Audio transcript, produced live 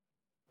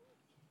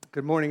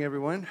Good morning,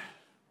 everyone.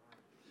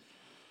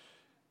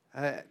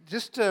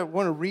 Just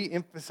want to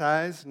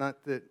re-emphasize,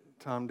 not that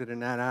Tom did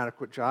an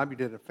inadequate job, you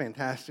did a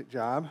fantastic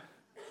job,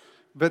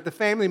 but the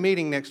family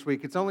meeting next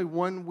week, it's only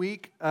 1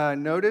 week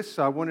notice,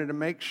 so I wanted to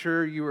make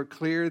sure you were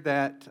clear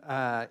that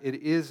it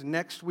is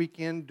next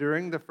weekend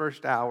during the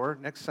first hour,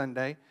 next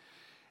Sunday,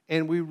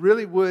 and we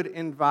really would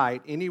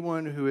invite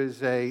anyone who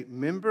is a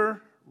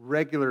member,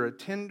 regular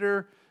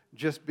attender,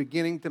 just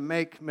beginning to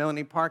make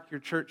Melanie Park your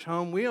church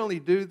home. We only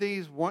do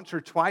these once or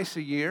twice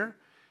a year,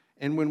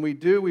 and when we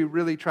do, we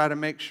really try to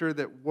make sure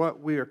that what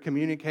we are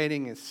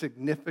communicating is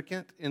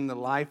significant in the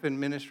life and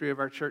ministry of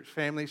our church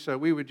family, so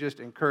we would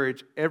just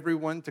encourage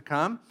everyone to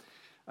come.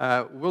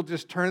 We'll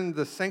just turn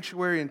the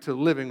sanctuary into a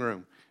living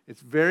room.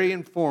 It's very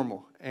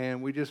informal,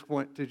 and we just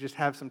want to just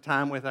have some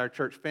time with our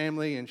church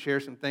family and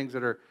share some things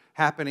that are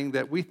happening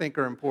that we think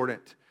are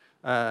important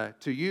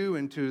to you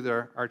and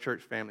to our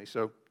church family.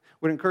 So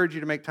would encourage you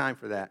to make time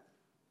for that.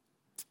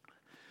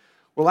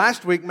 Well,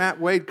 last week,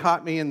 Matt Wade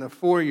caught me in the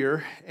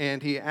foyer,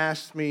 and he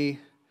asked me,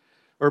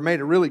 or made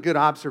a really good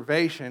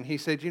observation. He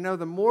said,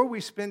 the more we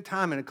spend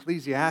time in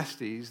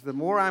Ecclesiastes, the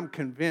more I'm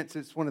convinced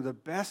it's one of the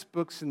best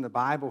books in the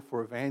Bible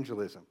for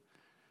evangelism,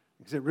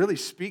 because it really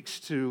speaks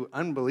to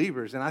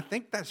unbelievers, and I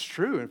think that's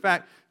true. In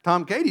fact,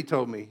 Tom Cady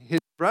told me, his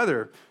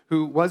brother,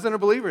 who wasn't a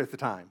believer at the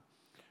time,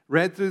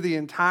 read through the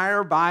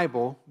entire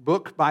Bible,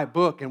 book by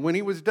book, and when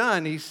he was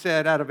done, he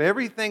said out of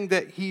everything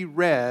that he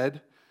read,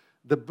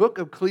 the book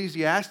of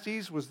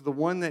Ecclesiastes was the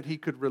one that he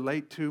could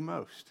relate to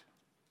most.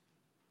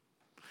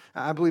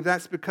 I believe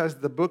that's because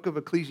the book of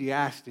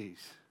Ecclesiastes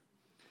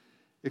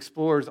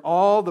explores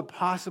all the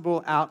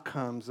possible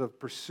outcomes of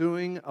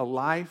pursuing a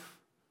life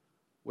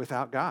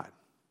without God.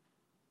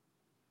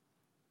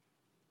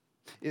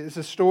 It's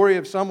a story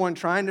of someone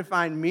trying to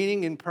find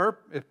meaning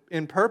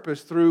and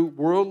purpose through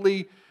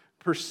worldly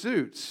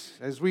pursuits.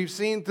 As we've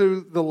seen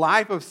through the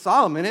life of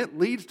Solomon, it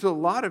leads to a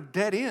lot of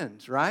dead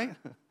ends, right?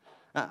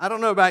 I don't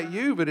know about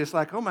you, but it's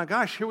like, oh my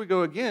gosh, here we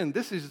go again.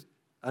 This is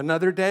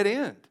another dead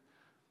end.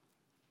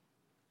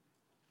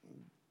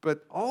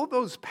 But all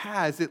those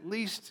paths, at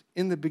least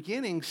in the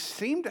beginning,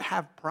 seem to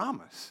have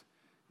promise.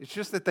 It's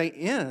just that they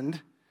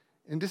end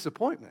in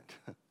disappointment.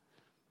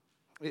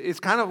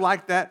 It's kind of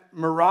like that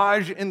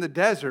mirage in the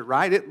desert,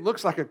 right? It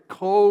looks like a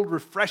cold,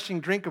 refreshing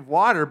drink of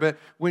water, but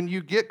when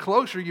you get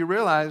closer, you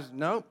realize,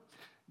 nope,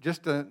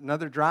 just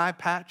another dry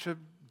patch of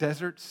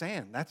desert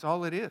sand. That's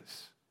all it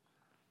is.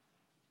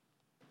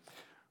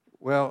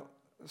 Well,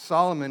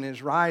 Solomon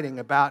is writing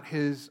about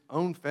his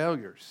own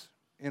failures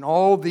in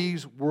all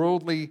these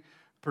worldly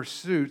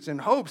pursuits in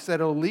hopes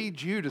that it'll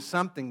lead you to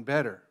something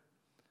better.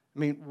 I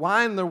mean,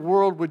 why in the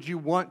world would you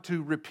want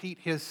to repeat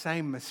his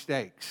same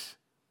mistakes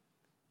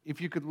if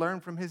you could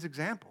learn from his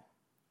example?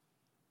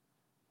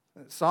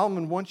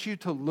 Solomon wants you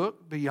to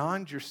look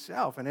beyond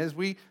yourself, and as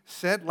we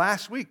said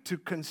last week, to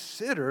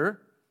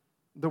consider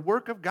the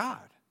work of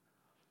God.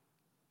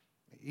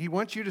 He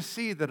wants you to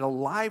see that a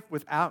life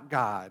without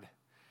God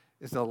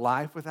is a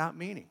life without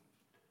meaning.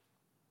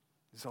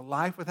 It's a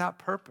life without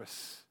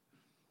purpose.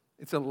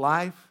 It's a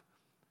life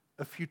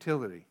of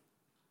futility.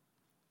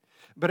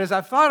 But as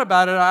I've thought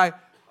about it, I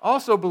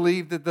also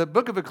believe that the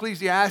book of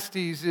Ecclesiastes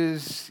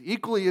is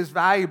equally as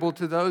valuable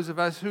to those of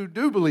us who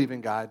do believe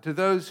in God, to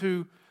those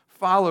who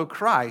follow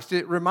Christ.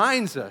 It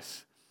reminds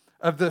us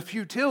of the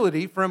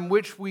futility from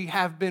which we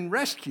have been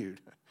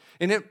rescued.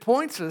 And it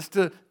points us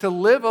to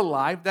live a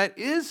life that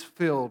is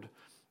filled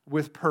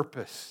with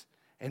purpose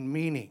and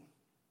meaning.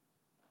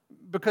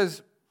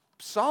 Because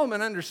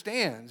Solomon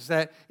understands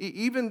that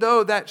even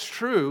though that's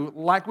true,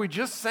 like we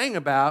just sang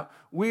about,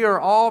 we are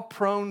all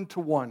prone to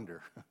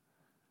wander.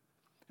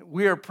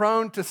 We are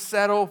prone to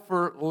settle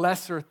for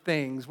lesser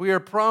things. We are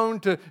prone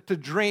to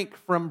drink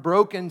from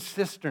broken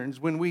cisterns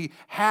when we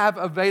have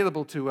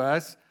available to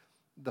us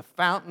the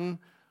fountain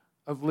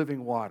of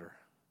living water.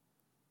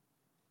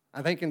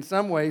 I think in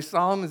some ways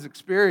Solomon's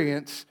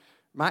experience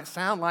might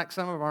sound like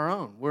some of our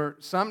own, where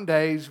some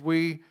days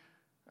we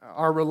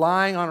are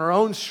relying on our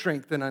own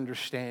strength and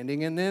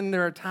understanding, and then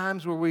there are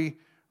times where we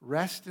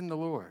rest in the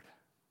Lord.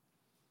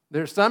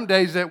 There are some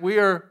days that we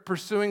are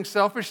pursuing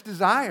selfish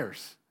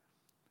desires,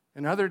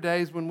 and other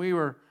days when we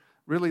were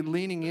really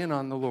leaning in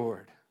on the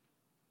Lord.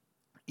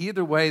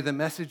 Either way, the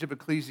message of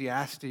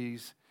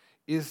Ecclesiastes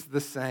is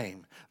the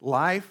same.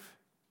 Life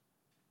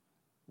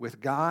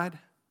with God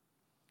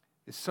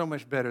is so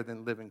much better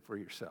than living for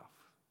yourself.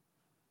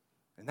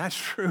 And that's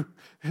true.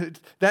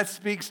 That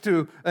speaks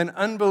to an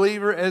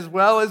unbeliever as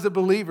well as a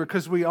believer,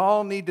 because we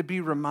all need to be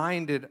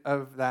reminded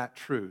of that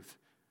truth.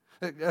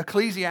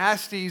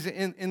 Ecclesiastes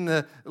in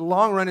the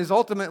long run is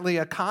ultimately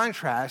a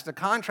contrast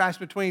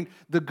between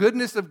the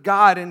goodness of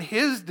God and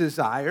His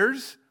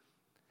desires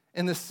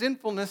and the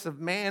sinfulness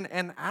of man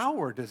and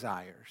our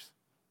desires.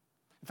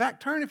 In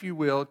fact, turn, if you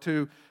will,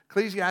 to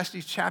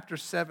Ecclesiastes chapter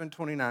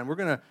 7:29. We're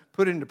going to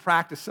put into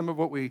practice some of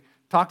what we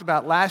talked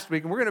about last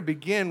week, and we're going to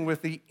begin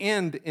with the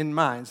end in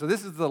mind. So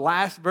this is the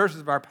last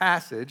verses of our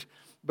passage,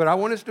 but I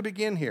want us to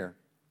begin here.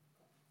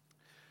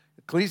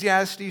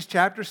 Ecclesiastes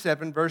chapter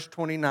 7, verse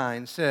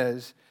 29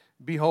 says,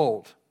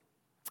 Behold,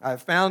 I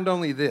have found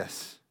only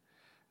this,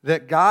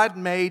 that God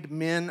made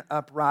men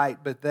upright,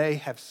 but they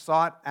have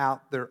sought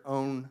out their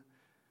own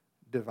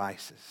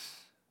devices.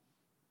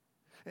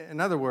 In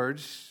other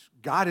words,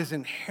 God is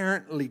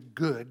inherently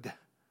good,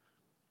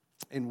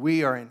 and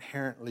we are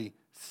inherently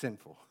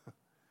sinful.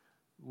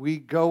 We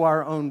go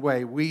our own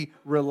way. We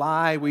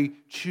rely, we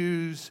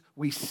choose,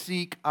 we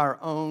seek our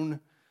own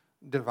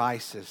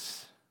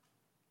devices.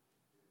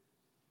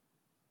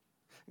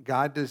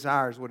 God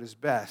desires what is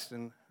best,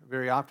 and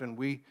very often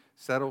we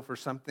settle for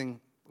something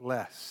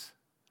less.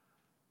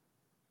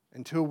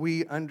 Until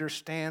we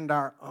understand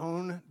our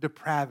own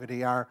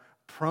depravity, our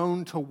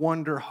prone to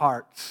wonder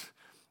hearts,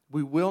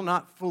 we will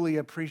not fully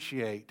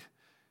appreciate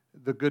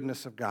the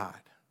goodness of God.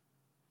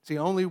 See,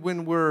 only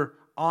when we're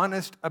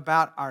honest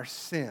about our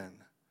sin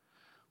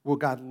will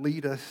God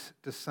lead us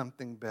to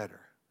something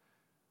better.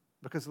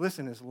 Because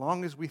listen, as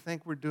long as we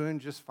think we're doing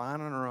just fine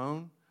on our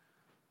own,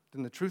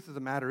 then the truth of the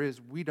matter is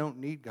we don't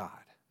need God.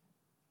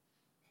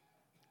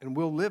 And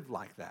we'll live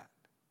like that.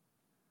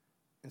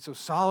 And so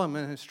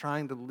Solomon is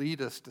trying to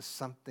lead us to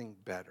something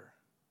better.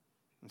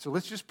 And so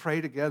let's just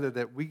pray together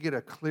that we get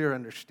a clear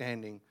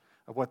understanding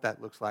of what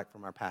that looks like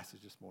from our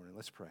passage this morning.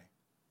 Let's pray.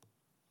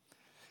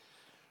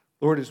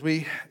 Lord, as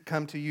we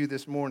come to you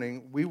this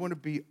morning, we want to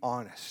be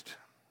honest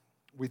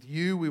with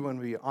you. We want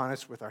to be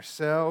honest with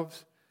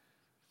ourselves.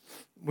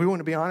 We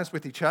want to be honest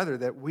with each other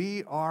that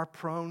we are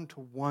prone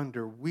to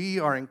wonder. We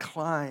are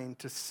inclined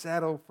to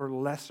settle for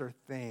lesser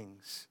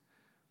things.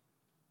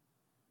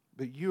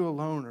 But you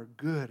alone are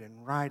good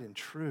and right and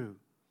true.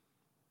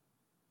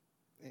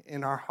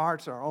 And our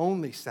hearts are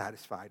only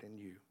satisfied in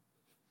you.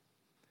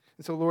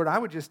 And so, Lord, I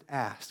would just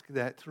ask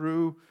that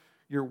through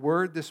your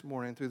word this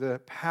morning, through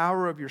the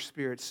power of your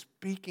Spirit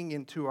speaking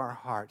into our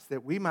hearts,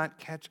 that we might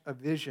catch a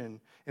vision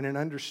and an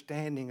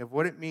understanding of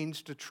what it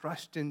means to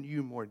trust in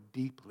you more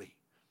deeply,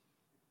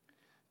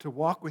 to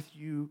walk with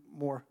you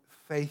more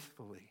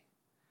faithfully,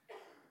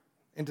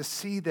 and to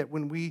see that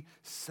when we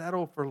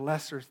settle for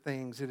lesser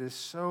things, it is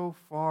so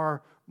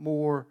far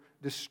more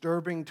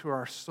disturbing to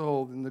our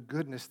soul than the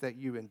goodness that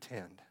you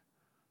intend.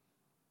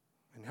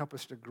 And help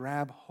us to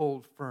grab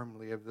hold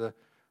firmly of the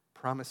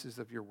promises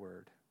of your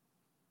word.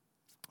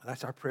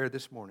 That's our prayer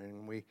this morning,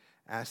 and we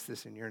ask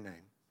this in your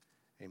name.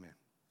 Amen.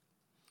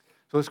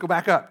 So let's go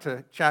back up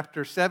to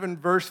chapter 7,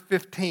 verse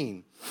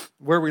 15,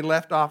 where we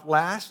left off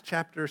last,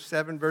 chapter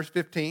 7, verse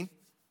 15.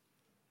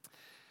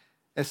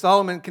 As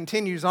Solomon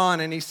continues on,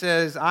 and he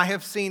says, I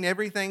have seen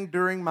everything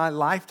during my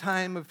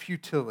lifetime of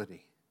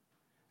futility.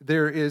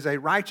 There is a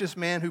righteous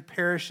man who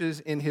perishes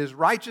in his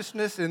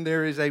righteousness, and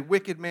there is a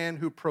wicked man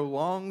who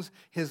prolongs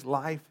his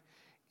life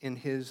in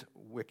his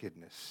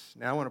wickedness.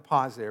 Now I want to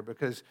pause there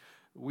because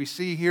we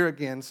see here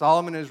again,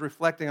 Solomon is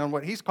reflecting on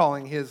what he's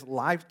calling his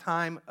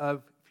lifetime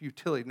of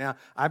futility. Now,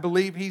 I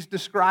believe he's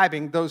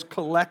describing those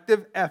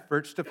collective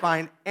efforts to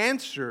find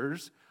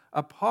answers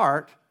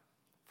apart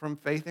from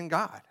faith in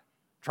God,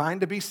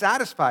 trying to be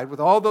satisfied with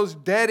all those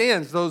dead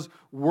ends, those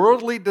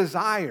worldly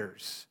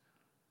desires,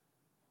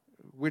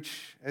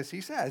 which, as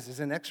he says, is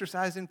an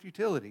exercise in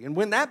futility. And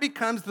when that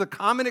becomes the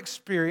common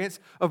experience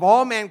of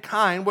all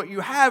mankind, what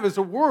you have is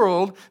a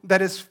world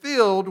that is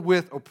filled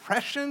with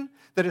oppression,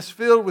 that is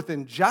filled with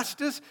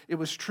injustice. It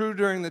was true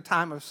during the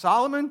time of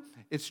Solomon.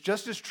 It's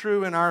just as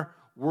true in our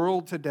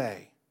world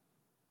today.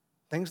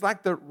 Things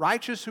like the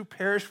righteous who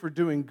perish for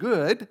doing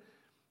good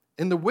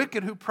and the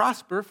wicked who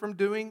prosper from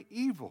doing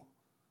evil.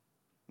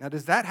 Now,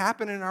 does that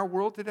happen in our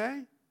world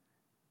today?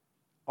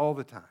 All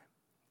the time.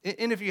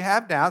 And if you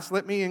have doubts,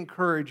 let me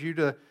encourage you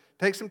to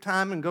take some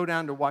time and go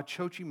down to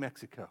Huachochi,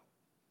 Mexico,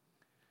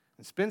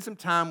 and spend some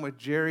time with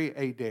Jerry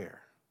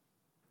Adair.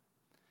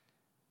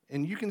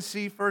 And you can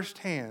see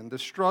firsthand the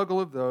struggle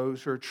of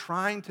those who are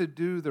trying to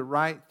do the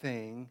right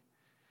thing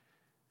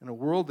in a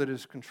world that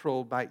is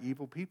controlled by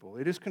evil people.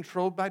 It is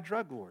controlled by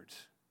drug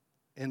lords.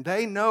 And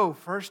they know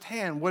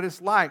firsthand what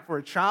it's like for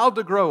a child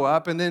to grow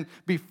up and then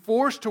be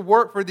forced to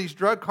work for these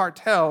drug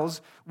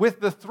cartels with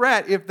the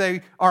threat, if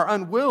they are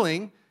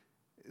unwilling,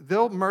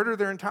 they'll murder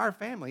their entire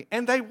family.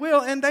 And they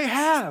will, and they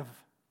have.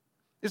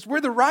 It's where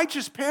the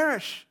righteous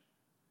perish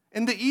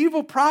and the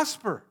evil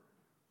prosper.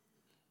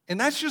 And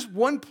that's just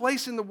one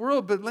place in the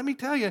world, but let me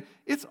tell you,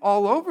 it's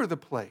all over the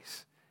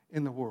place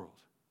in the world.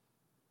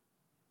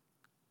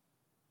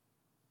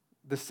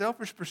 The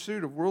selfish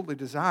pursuit of worldly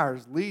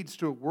desires leads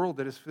to a world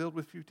that is filled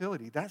with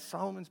futility. That's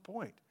Solomon's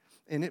point.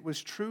 And it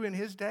was true in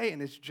his day,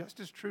 and it's just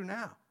as true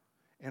now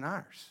in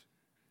ours.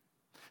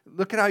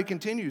 Look at how he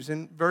continues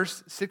in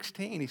verse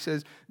 16. He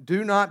says,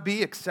 do not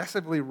be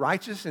excessively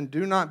righteous and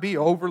do not be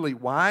overly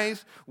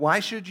wise. Why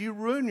should you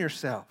ruin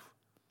yourself?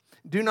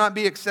 Do not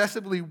be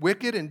excessively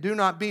wicked and do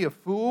not be a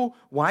fool.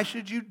 Why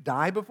should you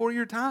die before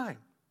your time?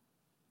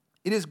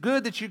 It is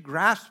good that you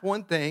grasp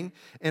one thing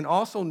and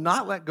also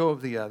not let go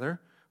of the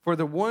other, for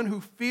the one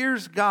who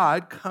fears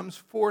God comes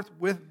forth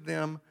with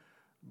them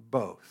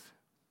both.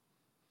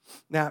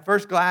 Now, at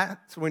first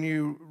glance, when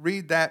you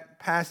read that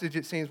passage,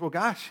 it seems, well,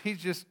 gosh, he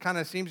just kind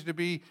of seems to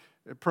be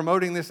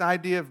promoting this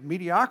idea of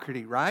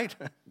mediocrity, right?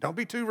 Don't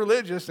be too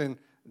religious and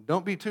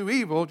don't be too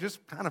evil.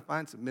 Just kind of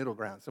find some middle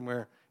ground,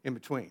 somewhere in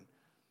between.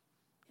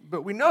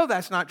 But we know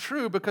that's not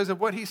true because of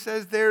what he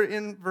says there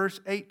in verse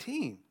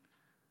 18.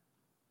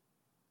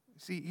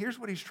 See, here's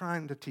what he's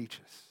trying to teach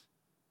us.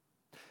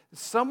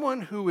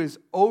 Someone who is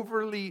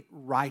overly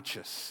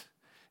righteous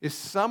is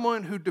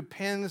someone who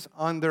depends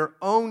on their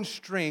own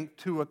strength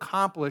to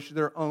accomplish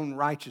their own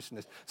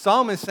righteousness.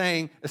 Solomon is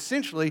saying,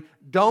 essentially,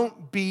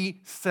 don't be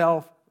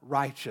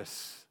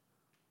self-righteous.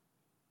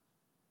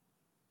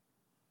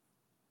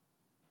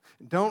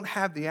 Don't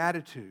have the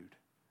attitude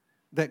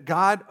that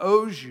God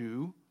owes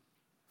you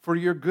for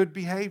your good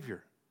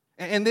behavior,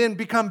 and then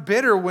become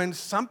bitter when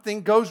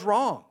something goes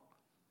wrong.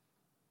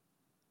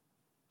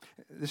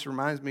 This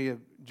reminds me of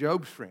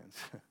Job's friends.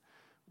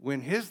 When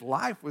his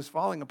life was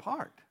falling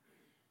apart,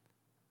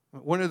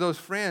 one of those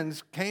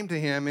friends came to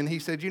him and he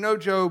said, you know,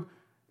 Job,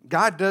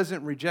 God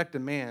doesn't reject a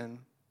man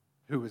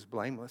who is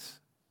blameless.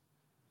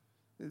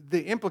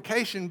 The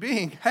implication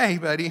being, hey,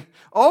 buddy,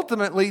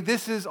 ultimately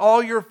this is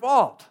all your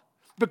fault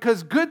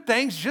because good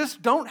things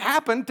just don't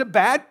happen to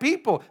bad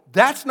people.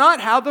 That's not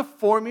how the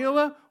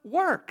formula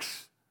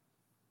works.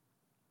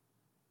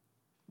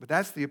 But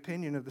that's the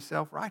opinion of the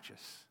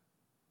self-righteous,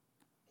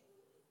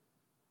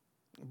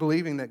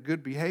 believing that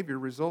good behavior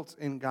results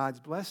in God's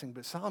blessing.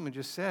 But Solomon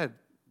just said,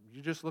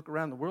 you just look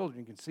around the world and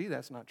you can see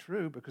that's not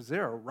true because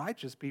there are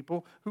righteous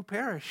people who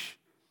perish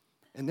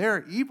and there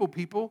are evil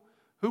people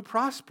who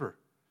prosper.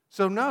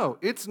 So no,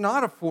 it's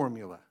not a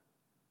formula.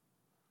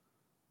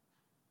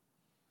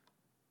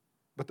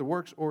 But the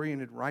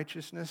works-oriented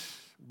righteousness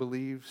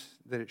believes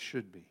that it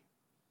should be.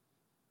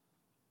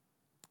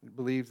 It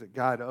believes that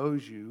God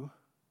owes you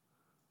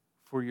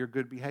for your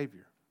good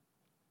behavior.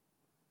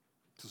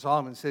 So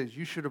Solomon says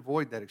you should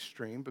avoid that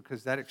extreme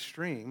because that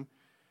extreme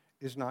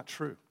is not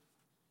true.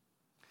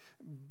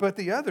 But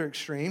the other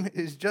extreme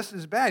is just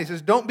as bad. He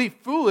says, don't be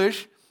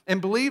foolish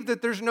and believe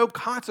that there's no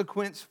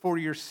consequence for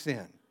your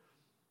sin.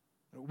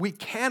 We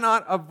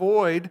cannot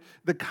avoid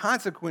the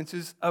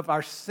consequences of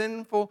our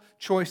sinful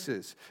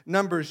choices.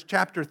 Numbers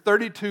chapter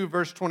 32,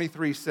 verse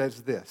 23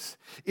 says this.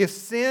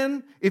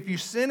 If you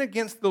sin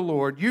against the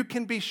Lord, you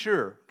can be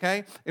sure,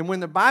 okay? And when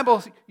the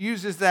Bible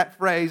uses that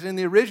phrase, in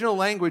the original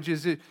language,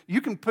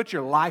 you can put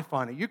your life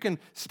on it. You can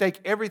stake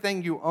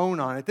everything you own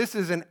on it. This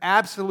is an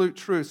absolute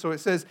truth. So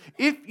it says,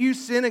 if you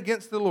sin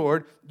against the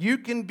Lord, you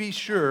can be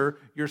sure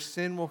your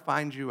sin will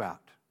find you out.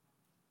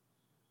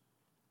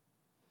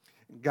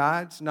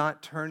 God's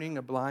not turning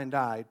a blind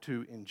eye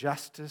to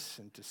injustice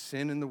and to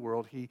sin in the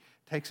world. He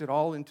takes it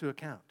all into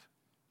account.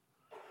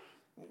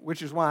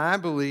 Which is why I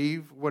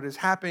believe what is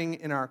happening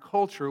in our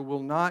culture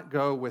will not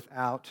go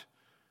without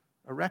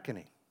a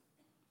reckoning.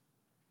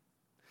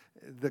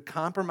 The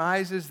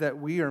compromises that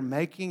we are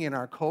making in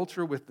our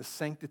culture with the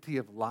sanctity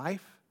of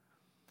life,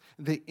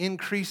 the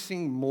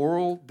increasing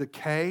moral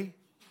decay,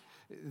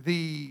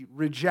 the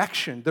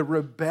rejection, the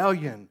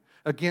rebellion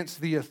against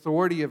the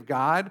authority of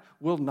God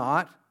will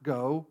not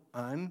go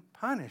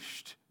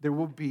unpunished. There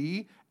will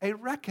be a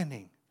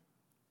reckoning.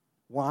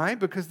 Why?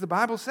 Because the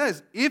Bible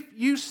says, if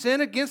you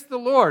sin against the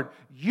Lord,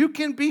 you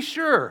can be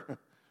sure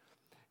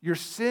your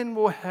sin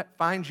will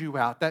find you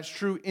out. That's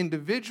true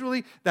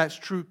individually, that's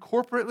true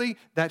corporately,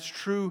 that's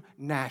true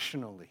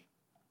nationally.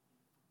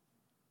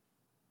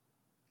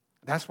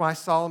 That's why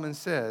Solomon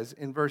says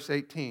in verse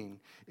 18,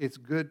 it's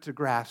good to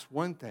grasp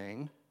one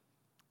thing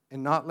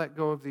and not let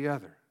go of the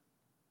other.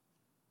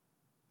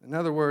 In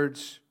other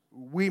words,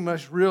 we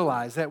must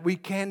realize that we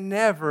can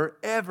never,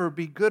 ever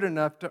be good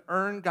enough to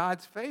earn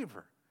God's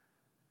favor.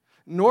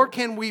 Nor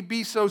can we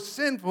be so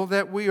sinful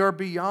that we are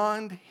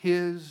beyond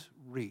His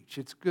reach.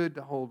 It's good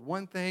to hold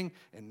one thing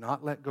and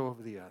not let go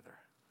of the other.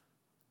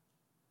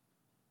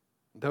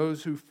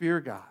 Those who fear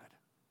God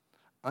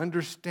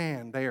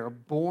understand they are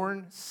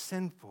born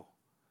sinful,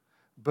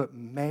 but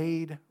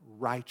made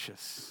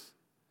righteous.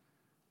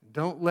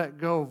 Don't let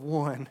go of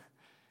one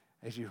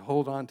as you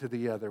hold on to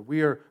the other.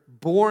 We are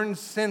born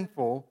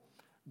sinful,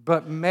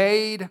 but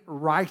made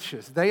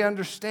righteous. They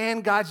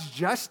understand God's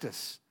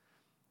justice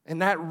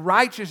and that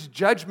righteous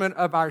judgment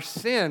of our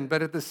sin,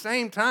 but at the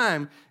same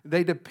time,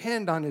 they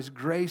depend on His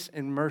grace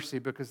and mercy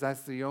because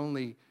that's the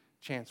only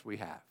chance we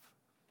have.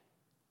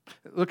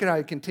 Look at how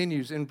it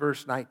continues in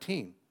verse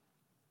 19.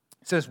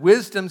 It says,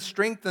 wisdom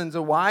strengthens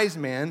a wise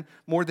man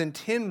more than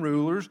 10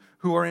 rulers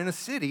who are in a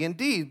city.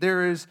 Indeed,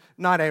 there is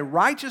not a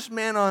righteous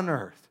man on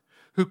earth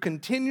who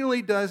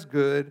continually does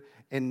good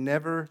and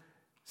never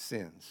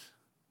sins.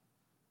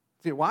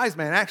 See, a wise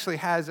man actually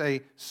has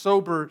a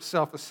sober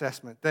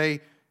self-assessment.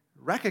 They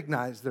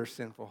recognize their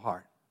sinful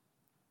heart.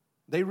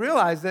 They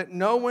realize that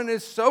no one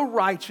is so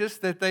righteous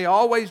that they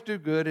always do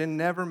good and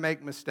never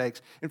make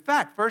mistakes. In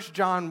fact, 1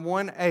 John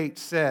 1:8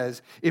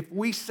 says, if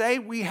we say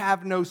we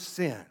have no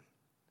sin,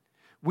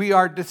 we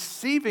are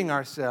deceiving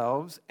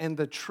ourselves and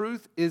the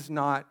truth is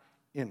not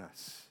in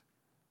us.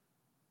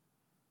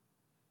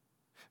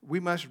 We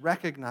must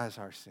recognize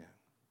our sin.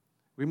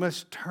 We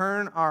must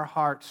turn our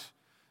hearts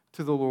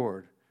to the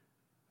Lord.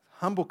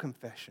 Humble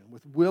confession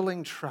with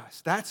willing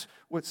trust. That's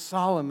what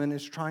Solomon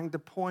is trying to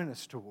point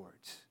us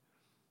towards.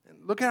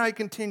 Look at how he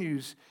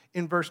continues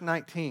in verse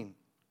 19.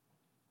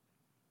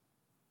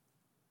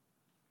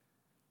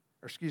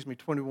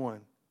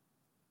 21.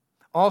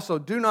 Also,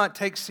 do not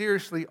take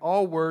seriously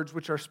all words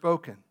which are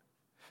spoken,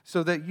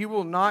 so that you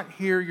will not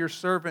hear your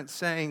servant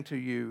saying to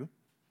you,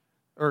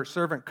 or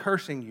servant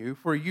cursing you,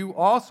 for you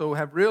also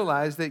have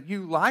realized that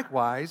you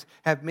likewise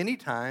have many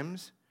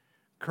times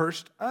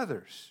cursed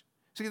others.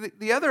 See,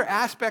 the other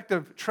aspect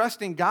of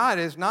trusting God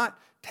is not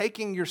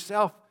taking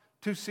yourself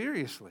too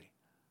seriously.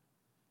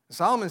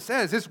 Solomon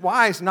says it's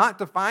wise not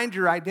to find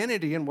your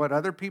identity in what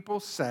other people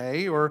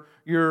say or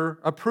your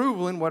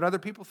approval in what other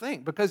people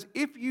think. Because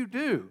if you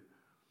do,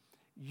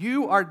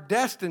 you are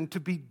destined to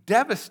be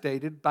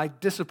devastated by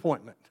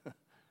disappointment.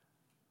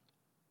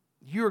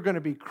 You are going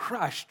to be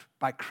crushed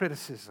by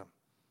criticism,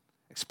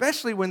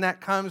 especially when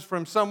that comes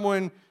from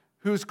someone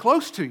who's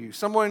close to you,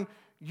 someone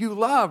you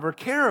love or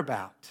care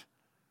about.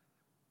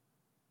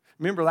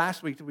 Remember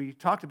last week we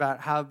talked about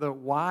how the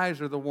wise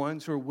are the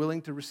ones who are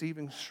willing to receive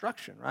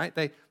instruction, right?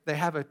 They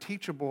have a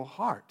teachable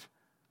heart.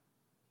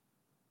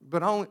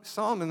 But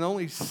Solomon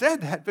only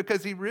said that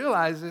because he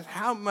realizes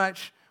how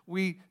much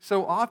we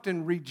so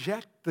often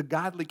reject the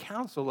godly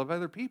counsel of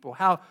other people,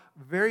 how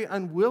very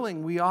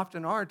unwilling we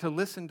often are to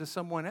listen to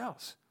someone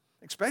else,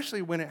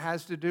 especially when it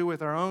has to do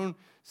with our own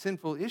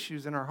sinful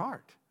issues in our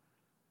heart.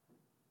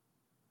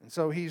 And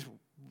so he's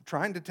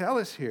trying to tell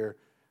us here,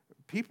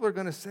 people are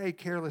going to say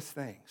careless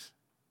things.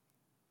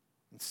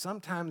 And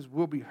sometimes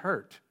we'll be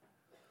hurt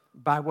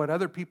by what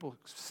other people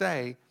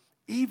say,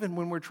 even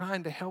when we're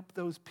trying to help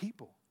those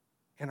people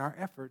in our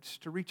efforts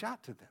to reach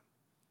out to them.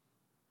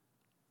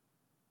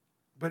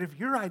 But if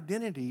your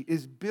identity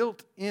is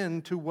built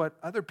into what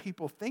other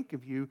people think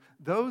of you,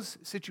 those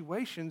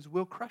situations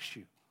will crush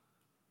you.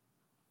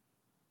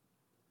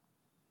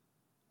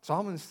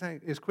 Solomon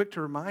is quick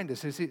to remind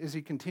us as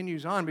he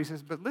continues on, but he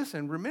says, but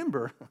listen,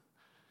 remember,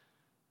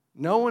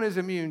 no one is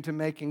immune to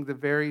making the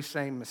very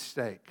same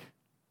mistake.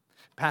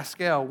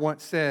 Pascal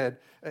once said,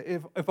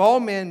 if all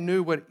men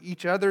knew what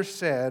each other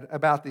said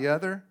about the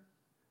other,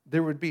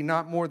 there would be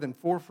not more than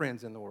 4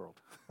 friends in the world.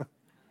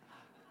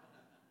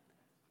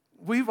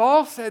 We've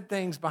all said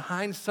things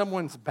behind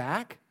someone's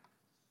back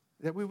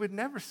that we would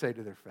never say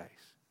to their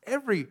face.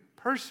 Every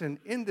person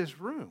in this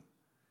room.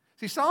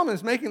 See, Solomon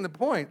is making the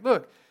point,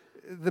 look,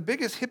 the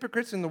biggest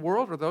hypocrites in the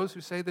world are those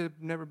who say they've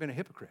never been a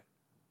hypocrite.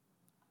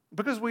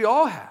 Because we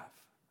all have.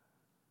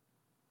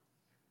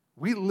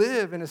 We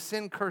live in a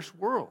sin-cursed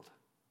world.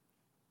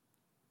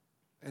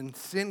 And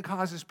sin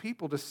causes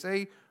people to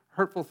say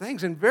hurtful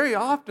things. And very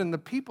often the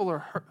people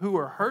who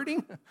are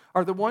hurting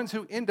are the ones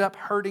who end up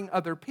hurting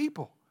other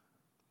people.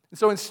 And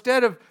so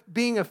instead of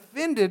being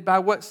offended by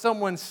what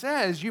someone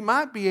says, you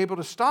might be able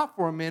to stop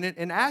for a minute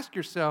and ask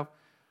yourself,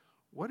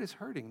 what is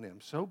hurting them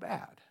so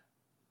bad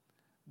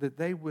that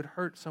they would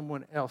hurt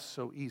someone else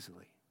so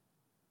easily?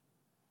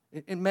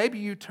 And maybe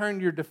you turn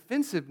your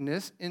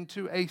defensiveness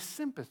into a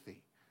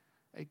sympathy,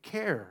 a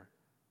care,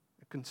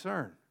 a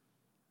concern.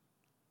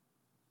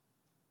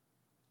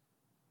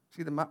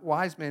 See, the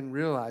wise man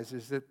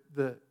realizes that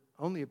the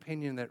only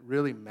opinion that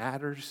really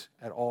matters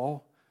at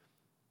all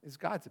is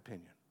God's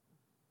opinion.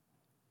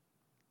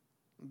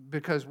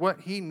 Because what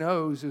he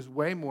knows is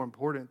way more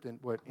important than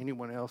what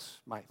anyone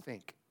else might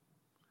think.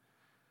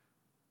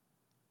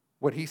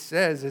 What he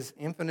says is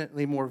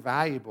infinitely more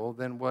valuable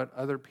than what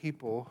other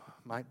people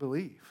might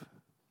believe.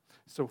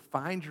 So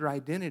find your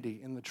identity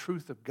in the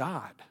truth of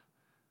God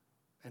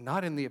and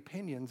not in the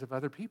opinions of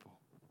other people.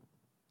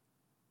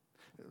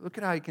 Look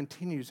at how he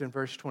continues in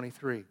verse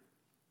 23. He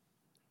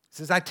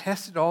says, I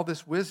tested all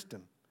this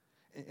wisdom,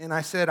 and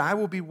I said, I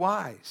will be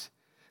wise,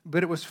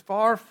 but it was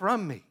far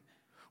from me.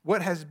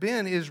 What has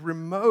been is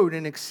remote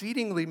and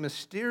exceedingly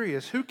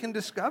mysterious. Who can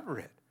discover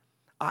it?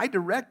 I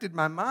directed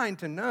my mind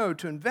to know,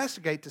 to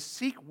investigate, to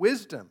seek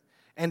wisdom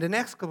and an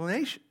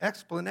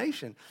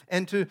explanation,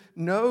 and to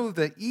know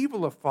the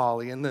evil of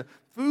folly and the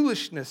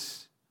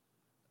foolishness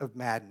of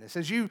madness.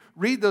 As you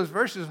read those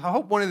verses, I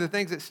hope one of the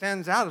things that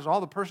stands out is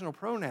all the personal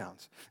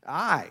pronouns.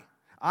 I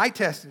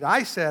tested,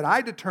 I said,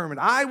 I determined,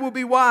 I will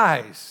be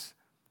wise.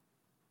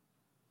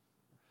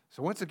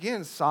 So once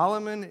again,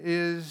 Solomon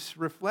is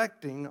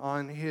reflecting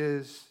on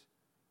his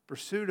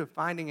pursuit of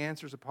finding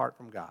answers apart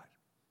from God.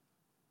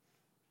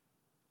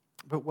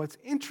 But what's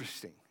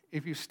interesting,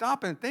 if you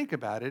stop and think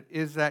about it,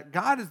 is that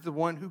God is the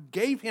one who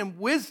gave him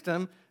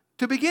wisdom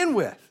to begin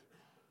with.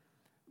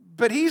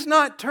 But he's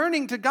not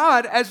turning to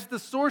God as the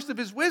source of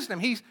his wisdom.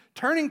 He's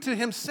turning to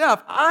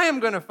himself. I am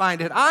going to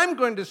find it. I'm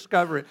going to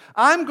discover it.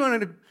 I'm going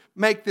to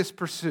make this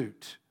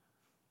pursuit.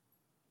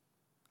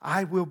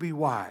 I will be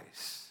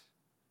wise.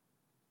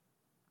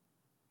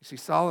 You see,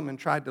 Solomon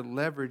tried to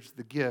leverage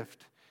the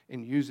gift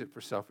and use it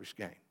for selfish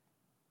gain.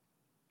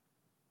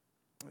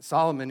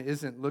 Solomon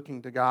isn't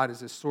looking to God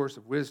as his source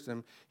of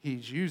wisdom.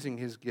 He's using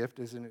his gift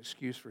as an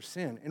excuse for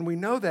sin. And we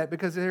know that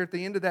because there at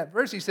the end of that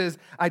verse, he says,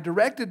 I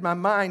directed my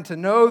mind to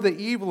know the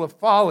evil of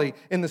folly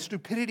and the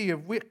stupidity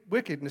of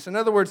wickedness. In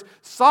other words,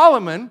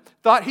 Solomon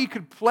thought he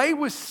could play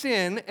with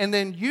sin and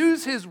then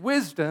use his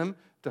wisdom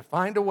to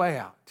find a way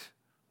out.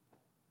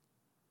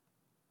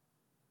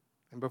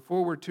 And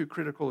before we're too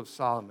critical of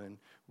Solomon,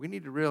 we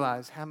need to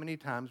realize how many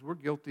times we're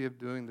guilty of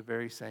doing the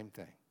very same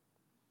thing.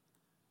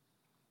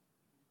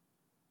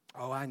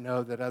 Oh, I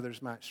know that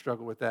others might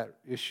struggle with that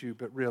issue,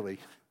 but really,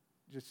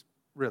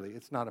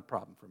 it's not a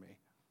problem for me.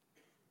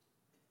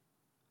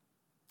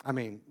 I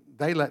mean,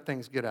 they let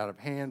things get out of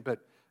hand, but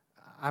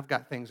I've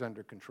got things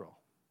under control.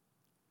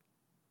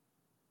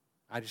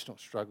 I just don't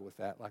struggle with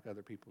that like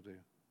other people do.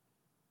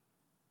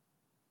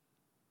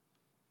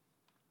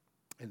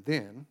 And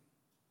then,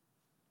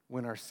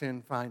 when our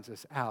sin finds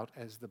us out,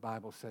 as the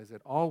Bible says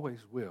it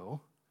always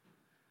will,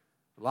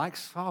 like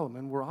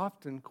Solomon, we're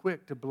often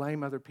quick to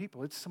blame other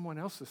people. It's someone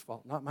else's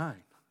fault, not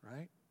mine,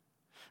 right?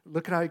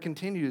 Look at how he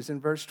continues in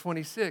verse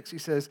 26. He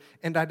says,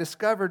 "And I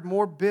discovered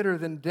more bitter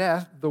than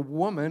death the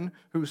woman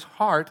whose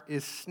heart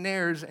is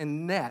snares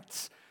and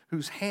nets,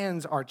 whose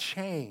hands are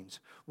chains.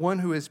 One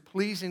who is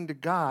pleasing to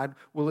God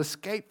will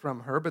escape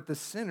from her, but the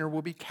sinner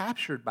will be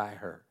captured by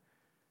her.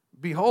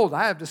 Behold,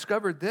 I have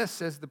discovered this,"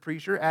 says the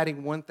preacher,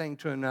 adding one thing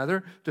to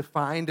another to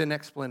find an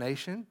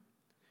explanation,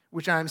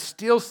 "which I am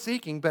still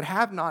seeking, but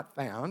have not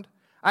found.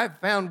 I have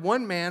found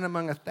one man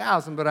among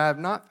 1,000, but I have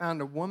not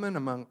found a woman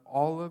among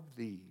all of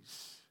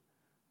these."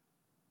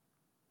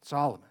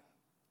 Solomon,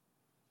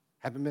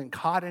 having been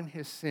caught in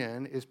his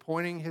sin, is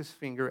pointing his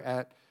finger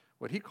at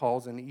what he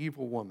calls an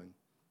evil woman.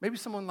 Maybe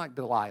someone like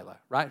Delilah,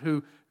 right,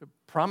 who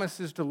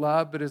promises to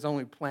love but is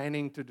only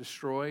planning to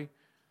destroy.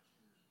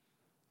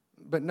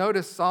 But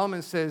notice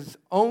Solomon says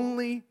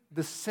only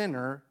the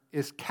sinner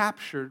is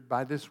captured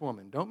by this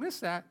woman. Don't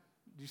miss that.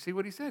 Do you see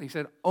what he said? He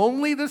said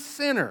only the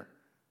sinner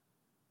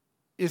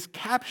is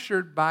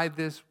captured by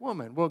this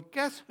woman. Well,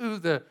 guess who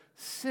the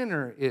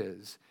sinner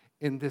is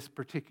in this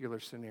particular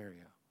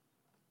scenario?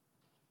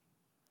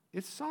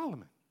 It's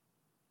Solomon.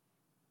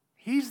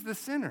 He's the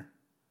sinner.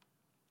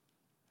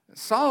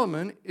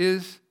 Solomon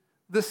is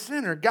the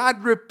sinner.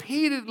 God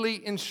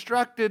repeatedly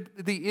instructed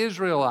the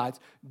Israelites,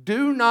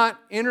 do not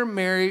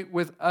intermarry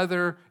with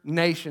other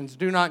nations.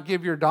 Do not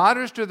give your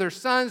daughters to their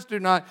sons. Do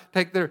not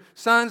take their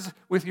sons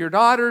with your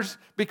daughters,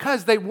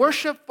 because they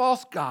worship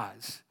false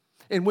gods.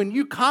 And when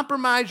you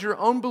compromise your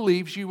own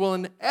beliefs, you will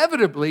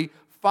inevitably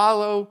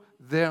follow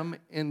them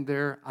in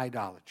their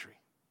idolatry.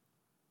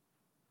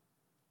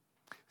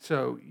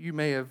 So you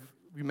may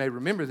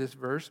remember this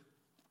verse,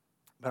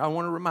 but I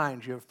want to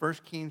remind you of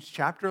 1 Kings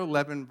chapter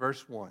 11,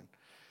 verse 1.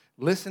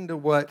 Listen to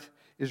what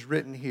is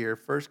written here,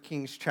 1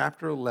 Kings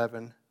chapter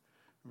 11,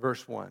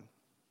 verse 1.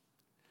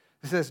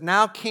 It says,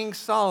 "Now King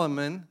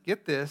Solomon,"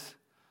 get this,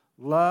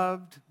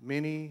 "loved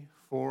many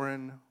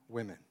foreign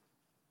women,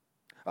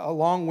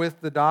 along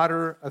with the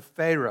daughter of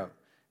Pharaoh,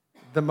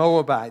 the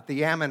Moabite,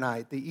 the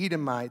Ammonite, the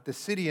Edomite, the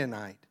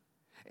Sidionite,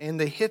 and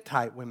the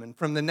Hittite women,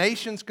 from the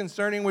nations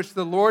concerning which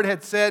the Lord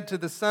had said to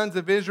the sons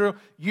of Israel,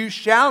 you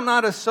shall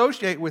not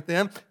associate with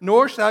them,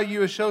 nor shall they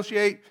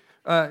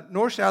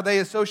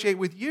associate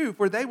with you,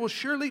 for they will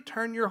surely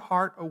turn your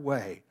heart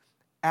away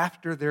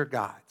after their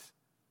gods.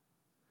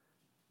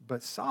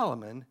 But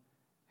Solomon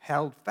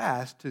held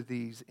fast to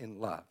these in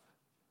love.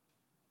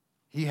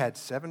 He had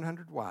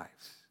 700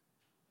 wives,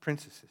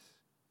 princesses,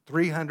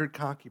 300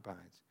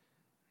 concubines,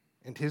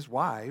 and his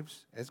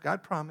wives, as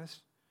God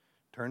promised,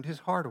 turned his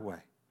heart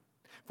away.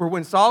 For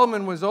when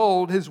Solomon was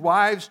old, his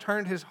wives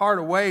turned his heart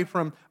away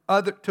to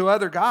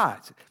other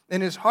gods,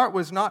 and his heart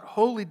was not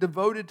wholly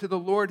devoted to the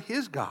Lord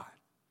his God,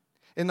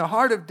 in the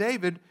heart of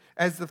David,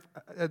 as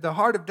the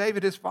heart of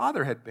David his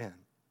father had been.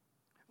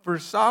 For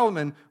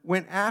Solomon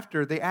went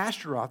after the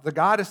Ashtaroth, the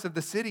goddess of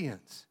the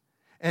Sidonians,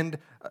 and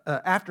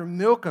after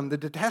Milcom, the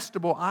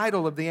detestable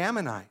idol of the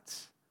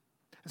Ammonites.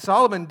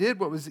 Solomon did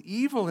what was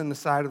evil in the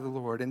sight of the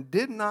Lord, and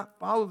did not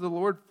follow the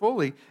Lord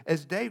fully,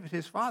 as David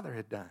his father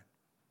had done.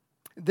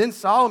 Then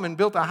Solomon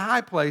built a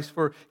high place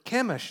for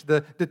Chemosh,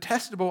 the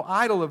detestable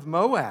idol of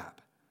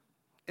Moab,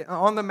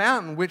 on the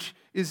mountain which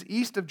is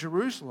east of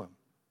Jerusalem,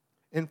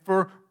 and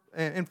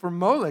for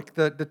Molech,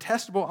 the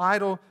detestable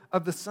idol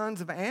of the sons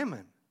of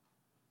Ammon.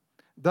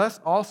 Thus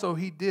also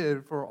he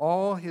did for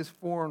all his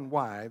foreign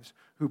wives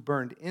who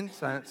burned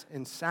incense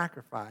and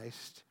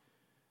sacrificed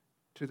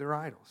to their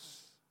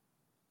idols."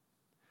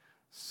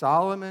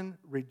 Solomon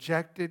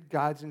rejected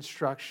God's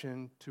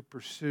instruction to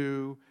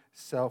pursue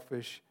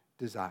selfish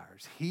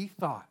desires. He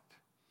thought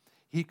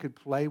he could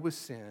play with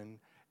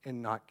sin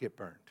and not get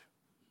burned.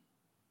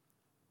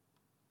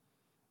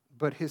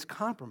 But his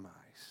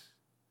compromise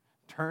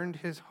turned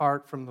his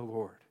heart from the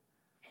Lord.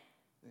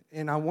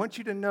 And I want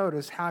you to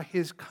notice how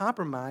his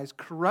compromise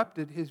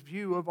corrupted his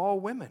view of all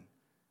women.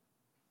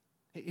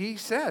 He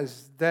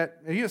says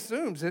that, he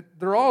assumes that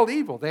they're all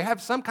evil. They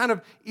have some kind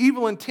of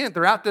evil intent.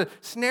 They're out to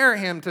snare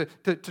him,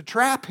 to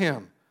trap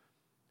him.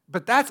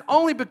 But that's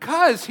only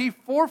because he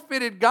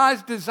forfeited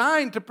God's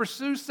design to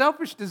pursue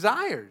selfish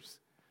desires.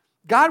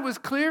 God was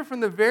clear from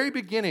the very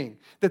beginning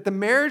that the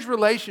marriage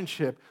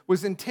relationship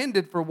was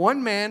intended for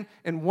one man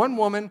and one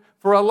woman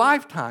for a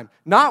lifetime,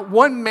 not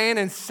one man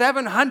and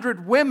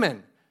 700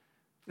 women.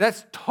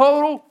 That's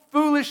total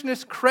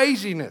foolishness,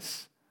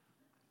 craziness.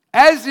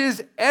 As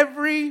is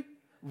every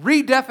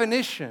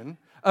redefinition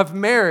of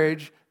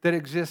marriage that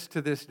exists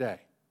to this day.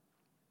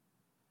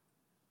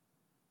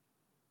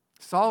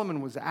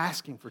 Solomon was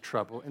asking for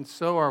trouble, and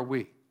so are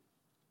we,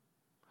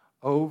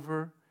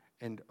 over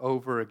and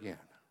over again.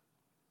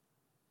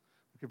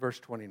 Look at verse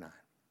 29.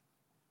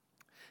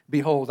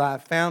 Behold, I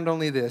have found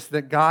only this,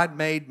 that God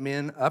made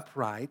men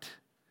upright,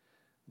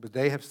 but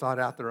they have sought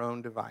out their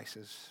own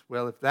devices.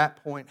 Well, if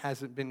that point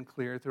hasn't been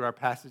clear through our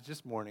passage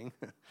this morning,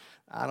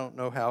 I don't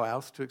know how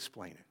else to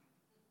explain it.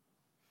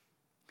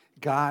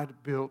 God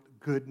built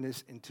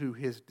goodness into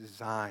his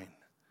design,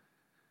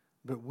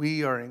 but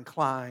we are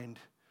inclined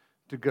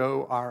to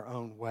go our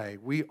own way.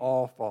 We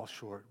all fall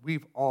short.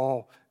 We've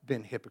all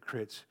been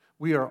hypocrites.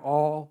 We are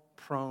all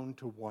prone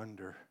to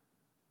wonder.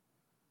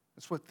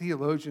 That's what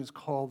theologians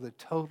call the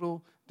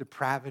total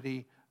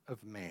depravity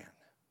of man.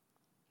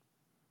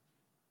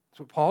 That's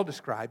what Paul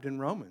described in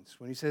Romans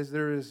when he says,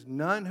 there is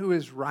none who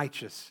is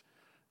righteous,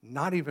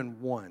 not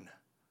even one.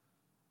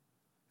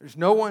 There's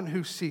no one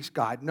who seeks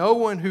God, no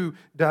one who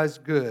does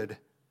good,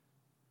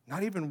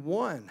 not even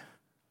one.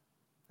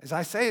 As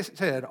I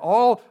said,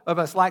 all of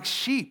us like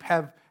sheep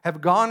have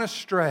gone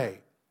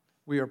astray.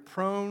 We are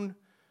prone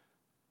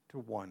to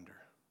wander.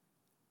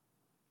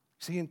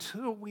 See,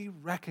 until we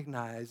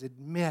recognize,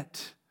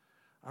 admit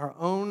our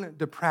own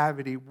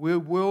depravity, we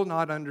will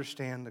not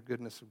understand the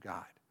goodness of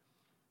God.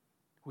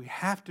 We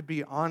have to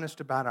be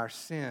honest about our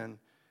sin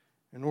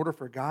in order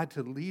for God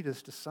to lead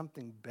us to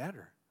something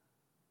better.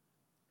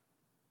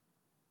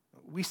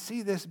 We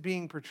see this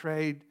being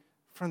portrayed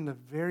from the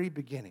very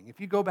beginning. If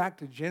you go back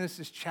to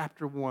Genesis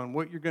chapter 1,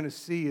 what you're going to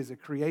see is a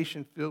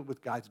creation filled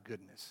with God's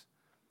goodness.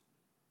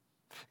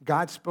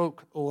 God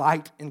spoke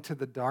light into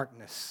the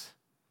darkness,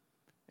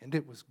 and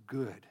it was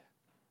good.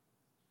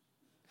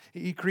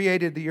 He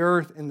created the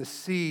earth and the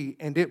sea,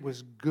 and it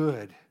was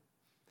good.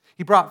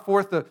 He brought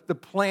forth the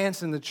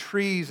plants and the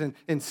trees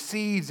and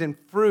seeds and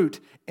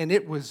fruit, and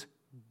it was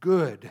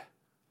good.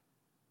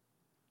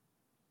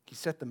 He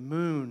set the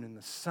moon and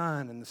the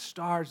sun and the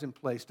stars in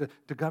place to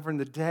govern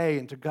the day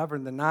and to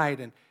govern the night,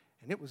 and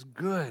it was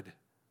good.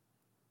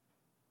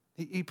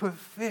 He put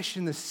fish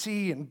in the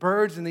sea and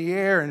birds in the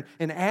air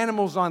and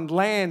animals on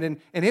land, and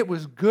it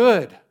was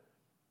good.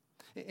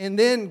 And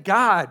then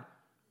God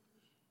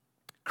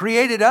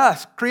created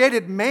us,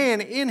 created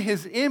man in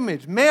his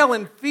image. Male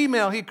and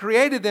female, he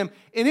created them,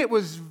 and it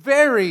was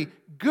very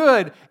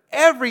good.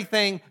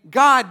 Everything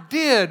God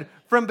did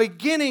from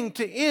beginning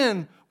to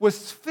end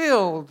was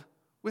filled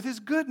with his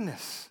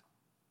goodness.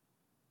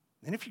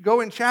 And if you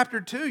go in chapter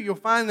 2, you'll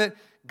find that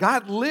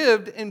God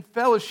lived in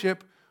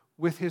fellowship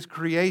with his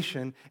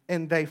creation,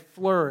 and they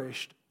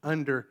flourished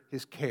under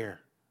his care.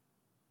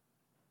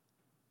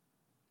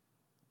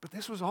 But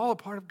this was all a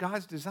part of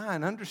God's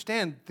design.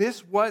 Understand,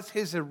 this was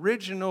his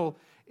original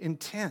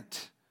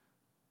intent.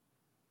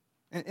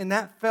 And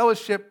that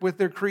fellowship with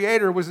their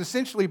Creator was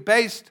essentially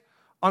based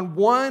on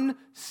one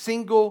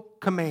single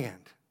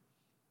command.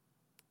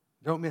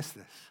 Don't miss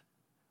this.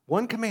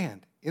 One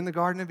command in the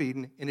Garden of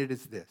Eden, and it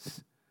is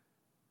this: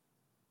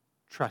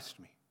 trust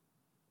me.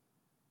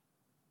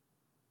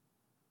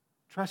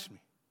 Trust me.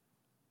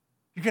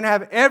 You can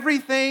have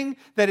everything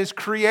that is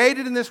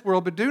created in this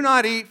world, but do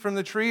not eat from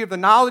the tree of the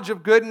knowledge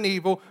of good and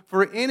evil,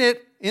 for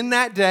in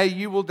that day,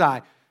 you will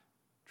die.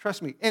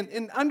 Trust me.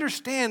 And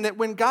understand that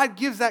when God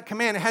gives that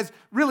command, it has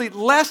really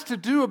less to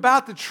do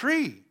about the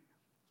tree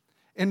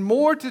and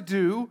more to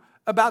do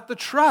about the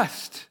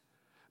trust.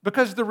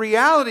 Because the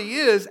reality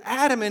is,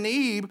 Adam and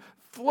Eve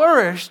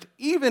flourished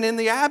even in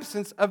the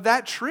absence of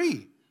that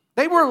tree.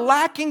 They were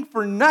lacking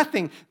for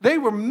nothing. They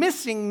were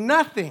missing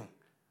nothing.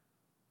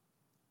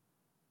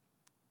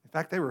 In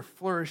fact, they were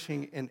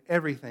flourishing in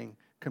everything,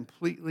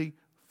 completely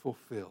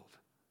fulfilled.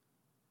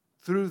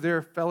 Through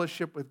their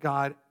fellowship with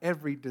God,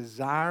 every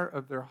desire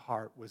of their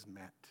heart was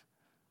met.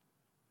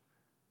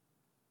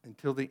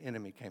 Until the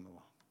enemy came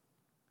along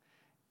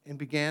and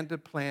began to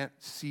plant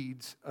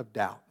seeds of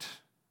doubt.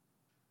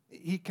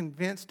 He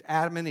convinced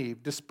Adam and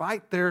Eve,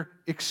 despite their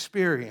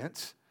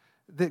experience,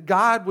 that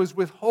God was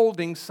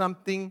withholding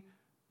something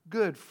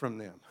good from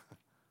them.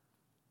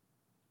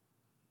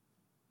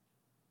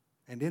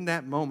 And in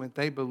that moment,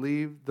 they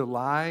believed the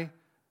lie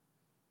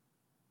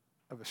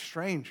of a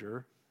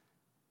stranger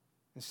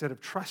instead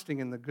of trusting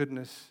in the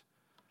goodness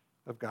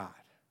of God.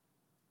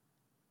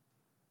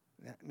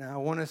 Now, I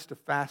want us to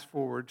fast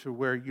forward to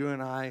where you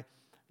and I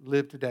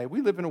live today. We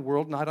live in a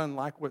world not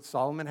unlike what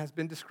Solomon has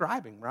been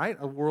describing, right?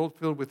 A world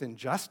filled with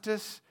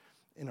injustice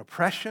and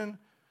oppression,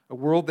 a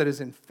world that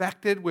is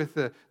infected with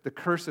the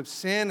curse of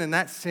sin, and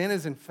that sin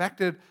has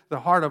infected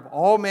the heart of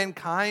all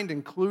mankind,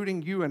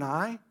 including you and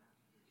I.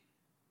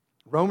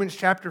 Romans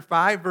chapter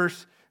 5,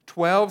 verse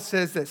 12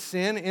 says that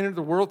sin entered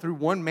the world through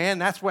one man.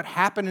 That's what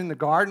happened in the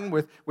garden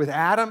with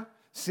Adam.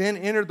 Sin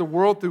entered the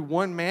world through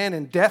one man,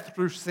 and death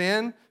through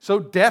sin. So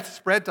death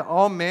spread to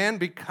all men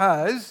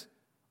because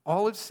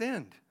all have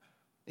sinned.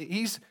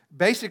 He's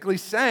basically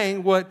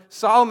saying what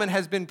Solomon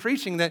has been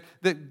preaching,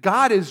 that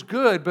God is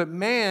good, but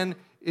man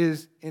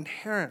is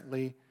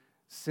inherently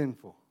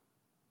sinful.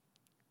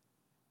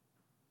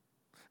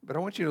 But I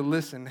want you to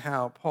listen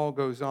how Paul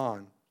goes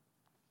on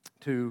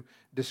to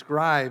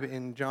describe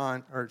in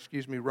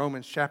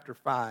Romans chapter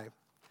 5,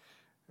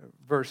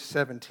 verse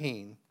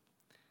 17.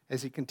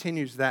 As he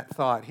continues that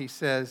thought, he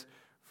says,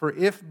 "For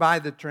if by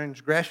the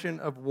transgression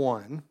of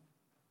one,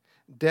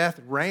 death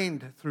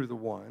reigned through the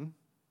one,"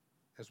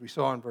 as we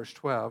saw in verse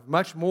 12,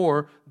 "much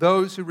more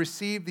those who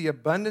receive the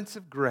abundance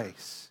of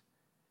grace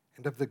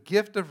and of the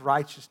gift of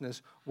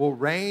righteousness will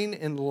reign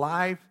in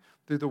life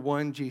through the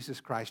one Jesus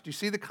Christ." Do you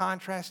see the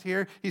contrast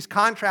here? He's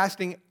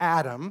contrasting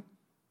Adam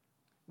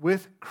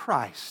with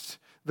Christ,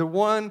 the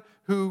one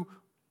who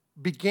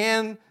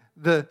began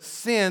the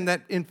sin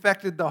that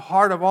infected the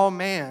heart of all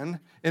man,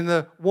 and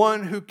the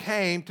one who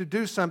came to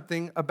do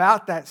something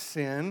about that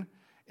sin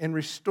in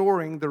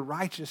restoring the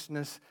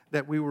righteousness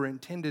that we were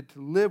intended to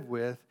live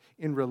with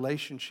in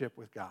relationship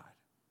with God.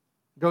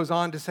 It goes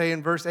on to say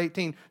in verse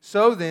 18,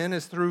 "So then,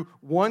 as through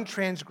one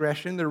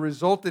transgression there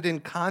resulted in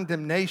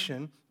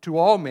condemnation to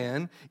all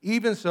men,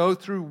 even so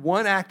through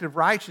one act of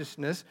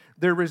righteousness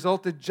there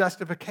resulted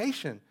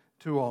justification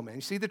to all men."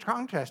 You see the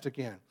contrast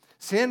again.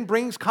 Sin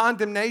brings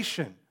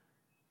condemnation.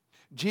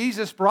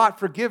 Jesus brought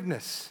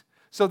forgiveness,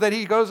 so that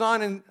he goes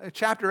on in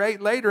chapter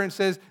 8 later and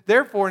says,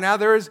 "Therefore now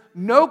there is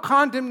no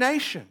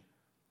condemnation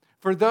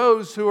for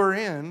those who are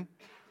in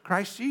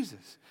Christ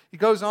Jesus." He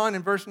goes on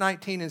in verse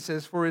 19 and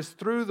says, "For as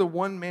through the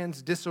one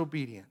man's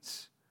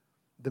disobedience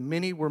the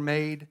many were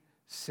made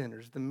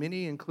sinners." The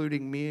many,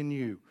 including me and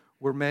you,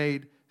 were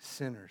made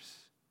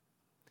sinners.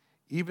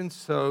 "Even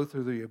so,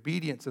 through the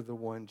obedience of the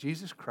one,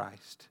 Jesus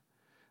Christ,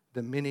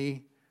 the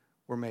many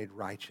were made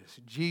righteous."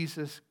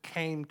 Jesus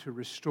came to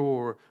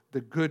restore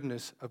the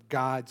goodness of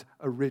God's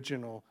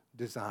original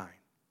design.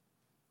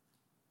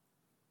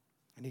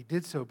 And he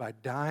did so by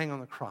dying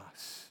on the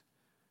cross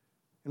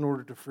in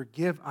order to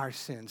forgive our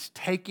sins,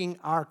 taking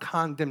our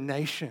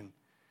condemnation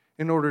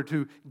in order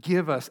to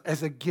give us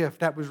as a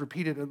gift. That was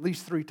repeated at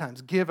least 3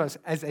 times. Give us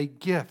as a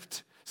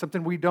gift,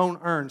 something we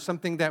don't earn,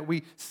 something that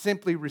we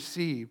simply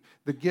receive,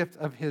 the gift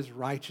of his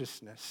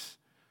righteousness.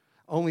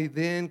 Only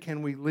then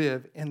can we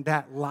live in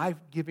that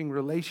life-giving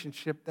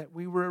relationship that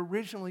we were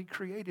originally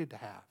created to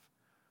have.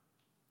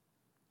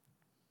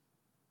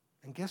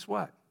 And guess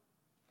what?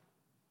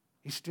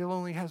 He still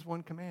only has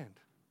one command.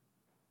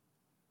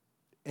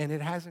 And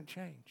it hasn't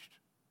changed.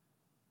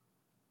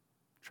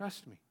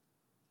 Trust me.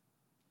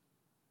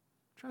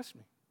 Trust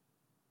me.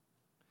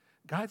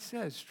 God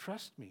says,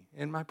 trust me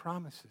in my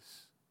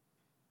promises.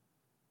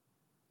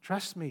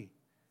 Trust me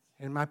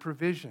in my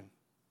provision.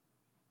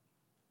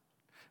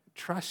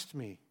 Trust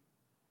me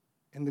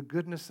in the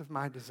goodness of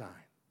my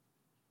design.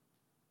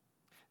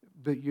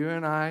 But you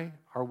and I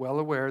are well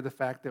aware of the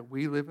fact that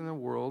we live in a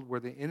world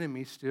where the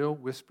enemy still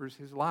whispers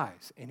his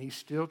lies, and he's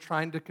still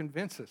trying to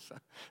convince us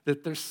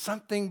that there's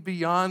something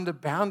beyond the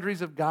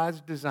boundaries of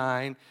God's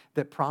design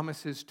that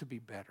promises to be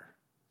better.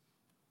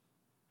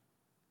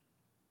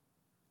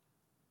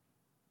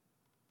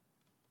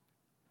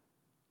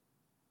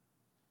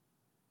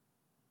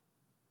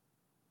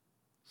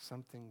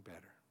 Something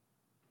better.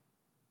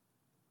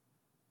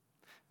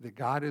 That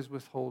God is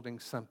withholding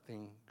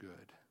something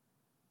good.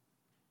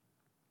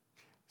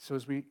 So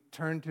as we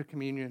turn to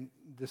communion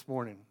this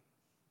morning,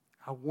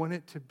 I want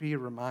it to be a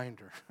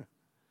reminder.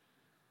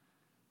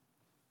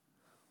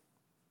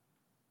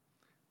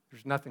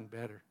 There's nothing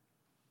better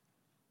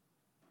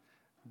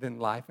than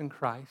life in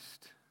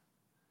Christ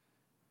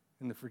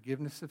and the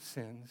forgiveness of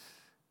sins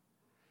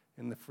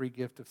and the free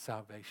gift of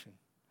salvation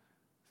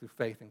through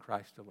faith in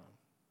Christ alone.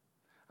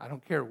 I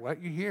don't care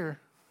what you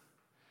hear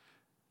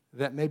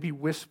that may be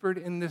whispered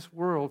in this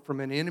world from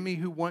an enemy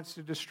who wants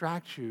to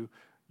distract you.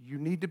 You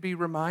need to be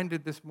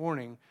reminded this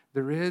morning,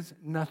 there is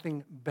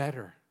nothing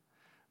better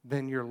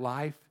than your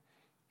life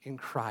in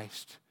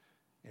Christ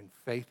and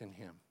faith in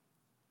him.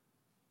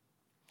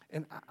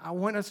 And I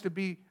want us to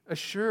be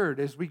assured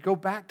as we go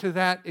back to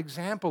that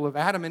example of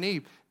Adam and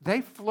Eve,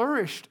 they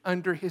flourished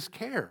under his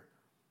care.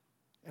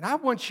 And I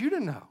want you to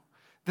know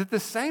that the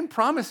same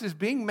promise is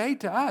being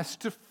made to us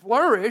to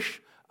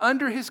flourish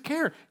under his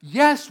care.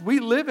 Yes, we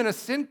live in a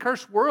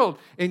sin-cursed world,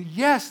 and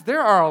yes,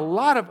 there are a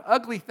lot of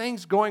ugly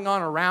things going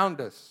on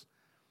around us.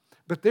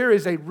 But there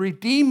is a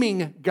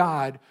redeeming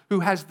God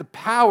who has the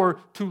power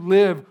to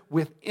live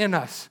within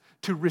us,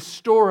 to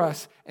restore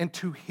us, and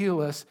to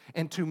heal us,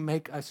 and to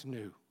make us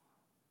new.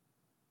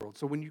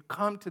 So when you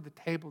come to the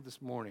table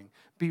this morning,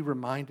 be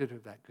reminded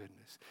of that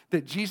goodness.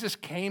 That Jesus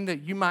came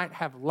that you might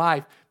have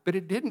life, but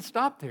it didn't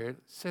stop there. It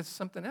says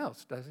something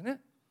else, doesn't it?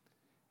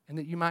 And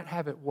that you might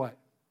have it what?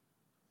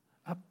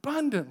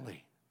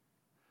 Abundantly.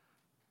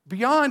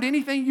 Beyond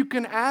anything you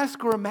can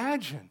ask or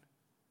imagine.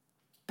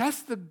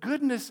 That's the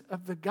goodness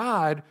of the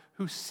God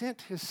who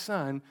sent his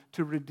Son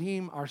to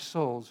redeem our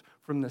souls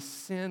from the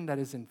sin that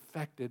has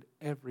infected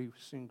every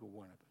single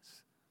one of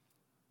us.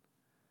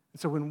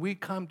 And so when we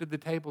come to the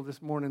table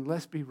this morning,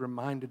 let's be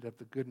reminded of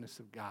the goodness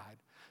of God.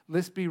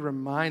 Let's be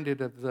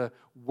reminded of the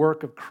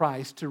work of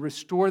Christ to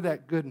restore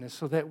that goodness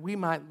so that we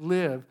might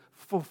live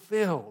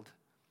fulfilled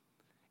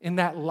in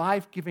that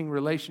life-giving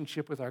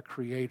relationship with our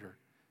Creator.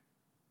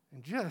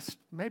 And just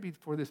maybe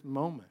for this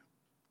moment,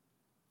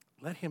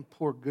 let him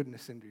pour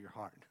goodness into your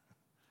heart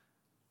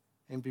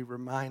and be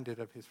reminded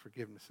of his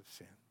forgiveness of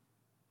sin.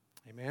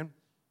 Amen?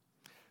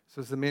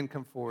 So as the men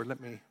come forward, let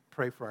me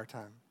pray for our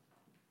time.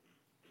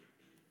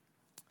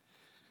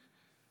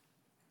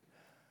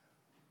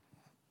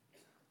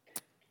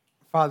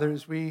 Father,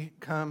 as we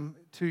come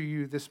to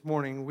you this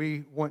morning,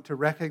 we want to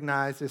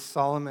recognize, as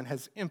Solomon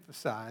has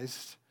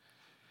emphasized,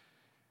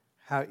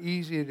 how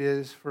easy it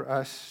is for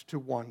us to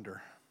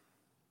wander.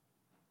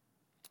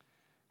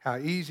 How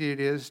easy it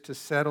is to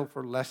settle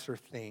for lesser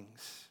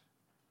things.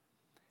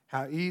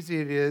 How easy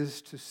it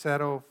is to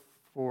settle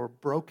for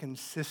broken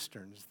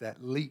cisterns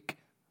that leak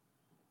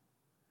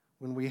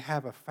when we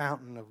have a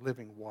fountain of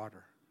living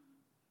water.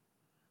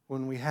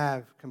 When we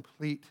have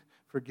complete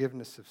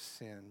forgiveness of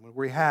sin. When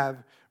we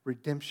have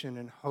redemption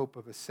and hope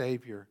of a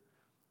Savior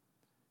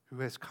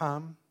who has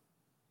come,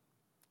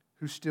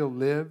 who still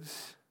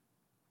lives,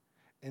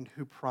 and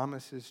who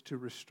promises to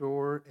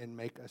restore and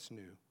make us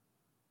new.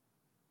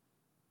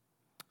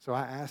 So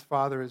I ask,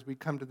 Father, as we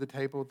come to the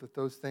table, that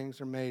those things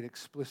are made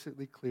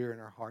explicitly clear in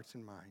our hearts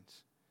and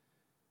minds.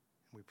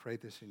 And we pray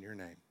this in your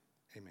name.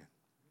 Amen.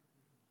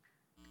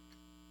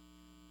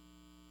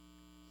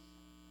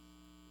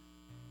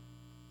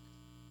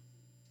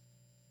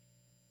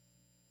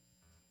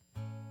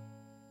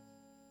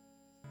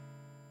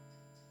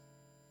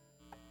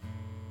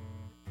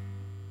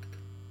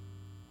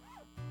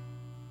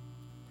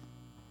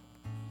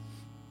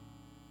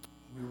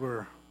 We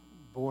were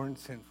born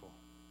sinful,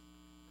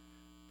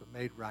 but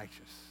made righteous.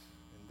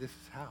 And this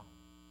is how.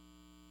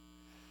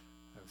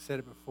 I've said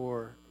it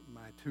before,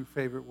 my two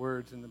favorite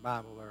words in the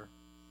Bible are,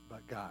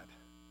 but God.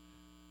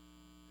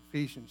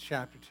 Ephesians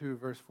chapter 2,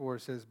 verse 4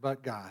 says,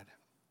 but God,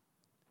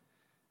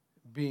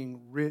 being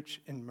rich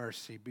in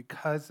mercy,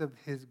 because of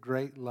his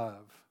great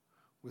love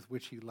with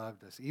which he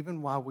loved us,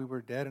 even while we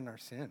were dead in our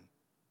sin,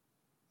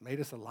 made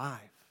us alive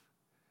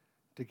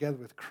together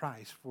with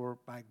Christ, for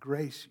by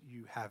grace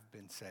you have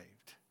been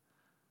saved.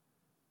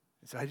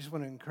 And so I just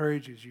want to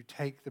encourage you, as you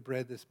take the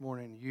bread this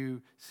morning,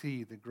 you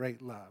see the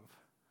great love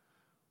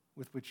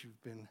with which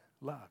you've been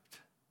loved.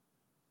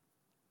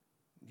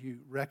 You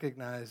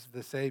recognize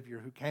the Savior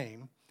who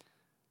came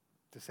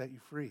to set you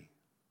free.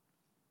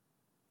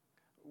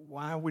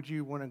 Why would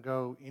you want to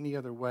go any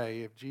other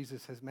way if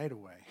Jesus has made a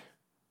way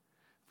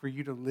for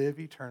you to live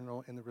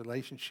eternal in the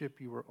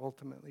relationship you were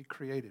ultimately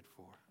created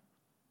for?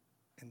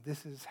 And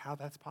this is how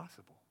that's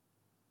possible.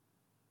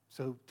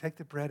 So take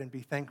the bread and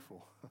be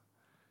thankful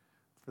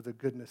for the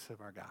goodness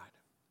of our God.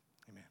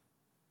 Amen.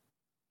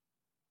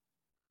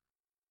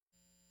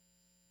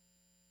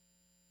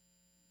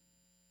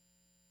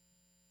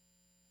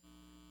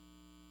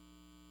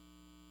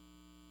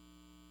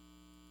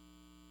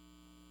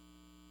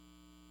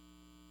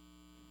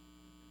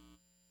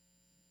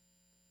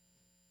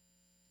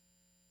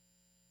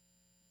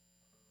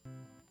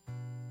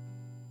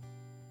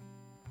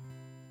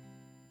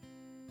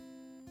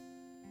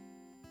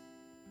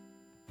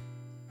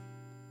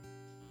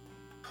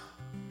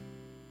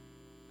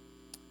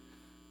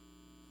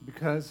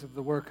 Because of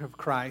the work of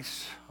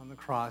Christ on the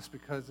cross,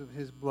 because of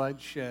his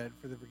blood shed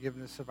for the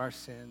forgiveness of our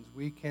sins,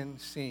 we can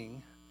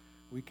sing,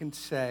 we can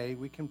say,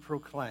 we can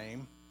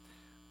proclaim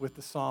with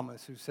the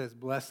psalmist who says,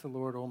 bless the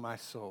Lord, O my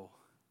soul,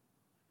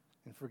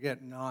 and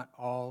forget not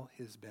all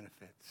his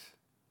benefits,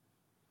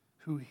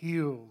 who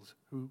heals,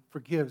 who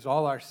forgives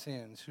all our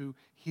sins, who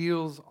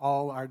heals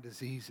all our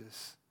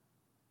diseases,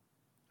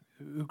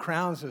 who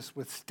crowns us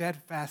with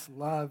steadfast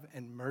love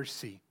and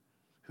mercy,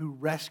 who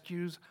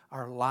rescues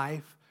our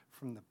life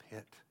from the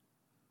pit,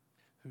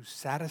 who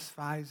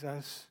satisfies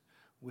us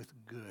with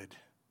good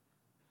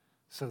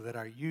so that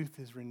our youth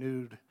is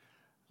renewed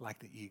like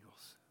the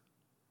eagles.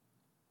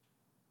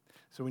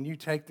 So when you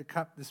take the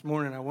cup this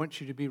morning, I want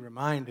you to be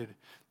reminded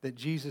that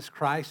Jesus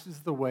Christ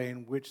is the way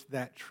in which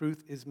that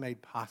truth is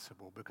made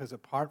possible, because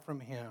apart from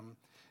him,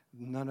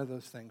 none of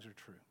those things are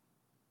true.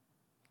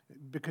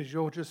 Because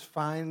you'll just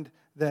find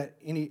that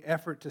any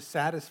effort to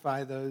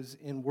satisfy those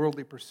in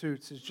worldly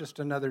pursuits is just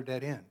another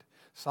dead end.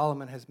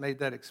 Solomon has made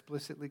that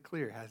explicitly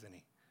clear, hasn't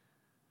he?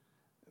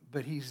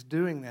 But he's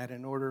doing that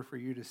in order for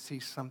you to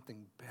see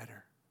something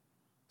better,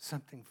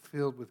 something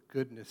filled with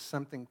goodness,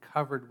 something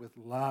covered with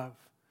love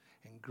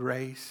and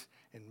grace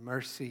and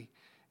mercy.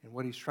 And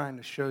what he's trying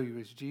to show you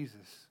is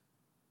Jesus.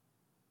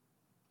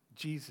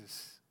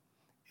 Jesus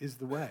is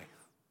the way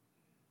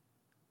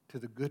to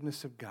the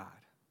goodness of God.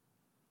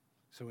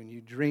 So when you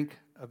drink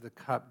of the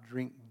cup,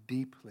 drink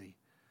deeply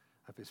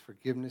of his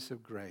forgiveness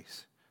of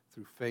grace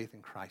through faith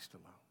in Christ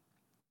alone.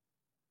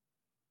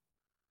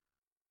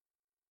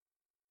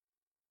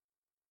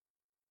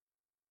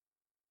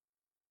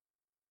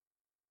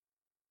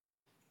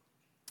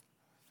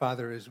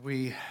 Father, as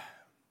we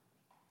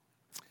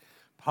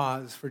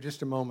pause for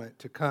just a moment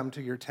to come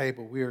to your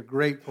table, we are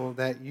grateful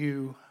that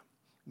you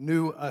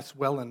knew us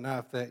well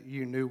enough that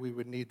you knew we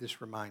would need this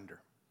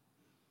reminder.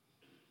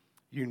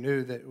 You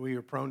knew that we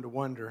are prone to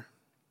wonder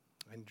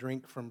and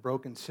drink from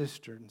broken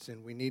cisterns,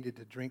 and we needed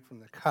to drink from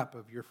the cup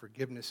of your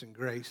forgiveness and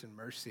grace and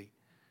mercy.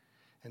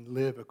 and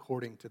live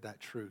according to that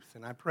truth.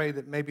 And I pray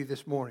that maybe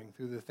this morning,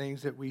 through the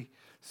things that we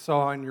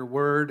saw in your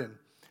word and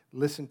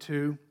listened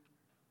to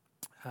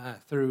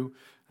through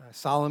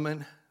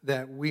Solomon,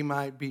 that we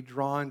might be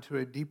drawn to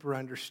a deeper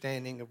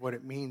understanding of what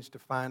it means to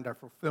find our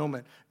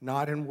fulfillment,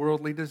 not in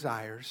worldly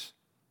desires,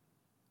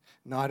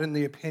 not in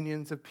the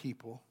opinions of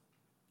people,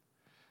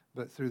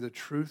 but through the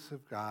truth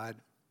of God,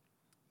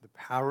 the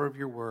power of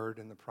your word,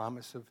 and the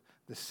promise of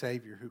the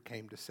Savior who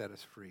came to set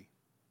us free.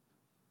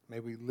 May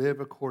we live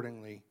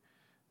accordingly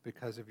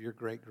because of your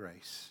great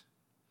grace.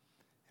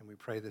 And we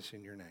pray this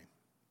in your name.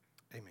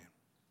 Amen.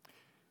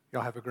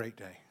 Y'all have a great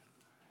day.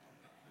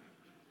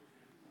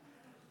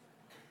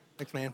 Thanks, man.